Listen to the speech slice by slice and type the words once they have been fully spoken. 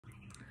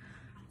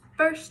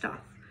First off,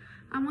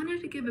 I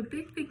wanted to give a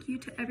big thank you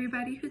to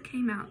everybody who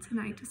came out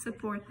tonight to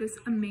support this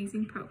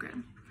amazing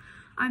program.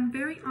 I'm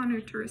very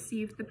honored to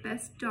receive the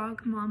Best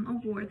Dog Mom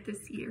Award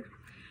this year.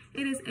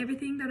 It is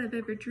everything that I've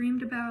ever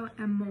dreamed about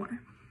and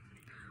more.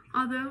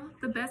 Although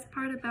the best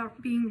part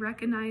about being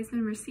recognized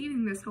and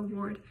receiving this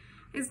award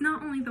is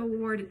not only the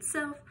award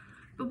itself,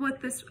 but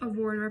what this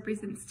award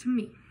represents to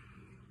me.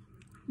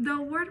 The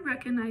award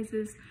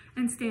recognizes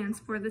and stands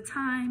for the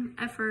time,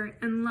 effort,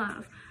 and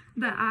love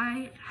that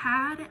I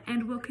had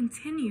and will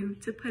continue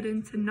to put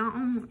into not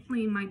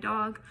only my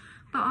dog,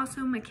 but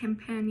also my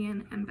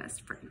companion and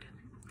best friend.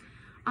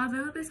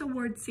 Although this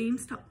award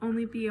seems to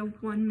only be a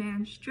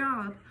one-man's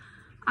job,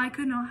 I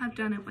could not have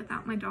done it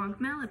without my dog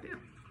Malibu.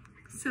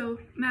 So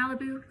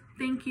Malibu,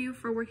 thank you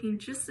for working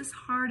just as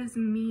hard as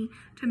me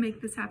to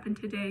make this happen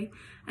today,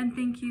 and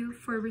thank you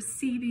for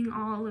receiving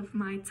all of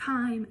my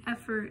time,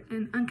 effort,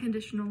 and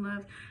unconditional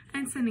love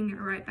and sending it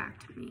right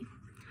back to me.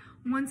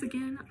 Once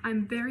again,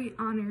 I'm very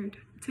honored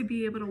to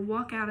be able to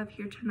walk out of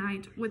here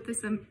tonight with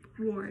this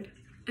award,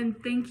 and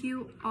thank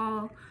you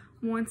all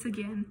once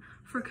again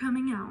for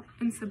coming out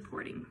and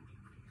supporting.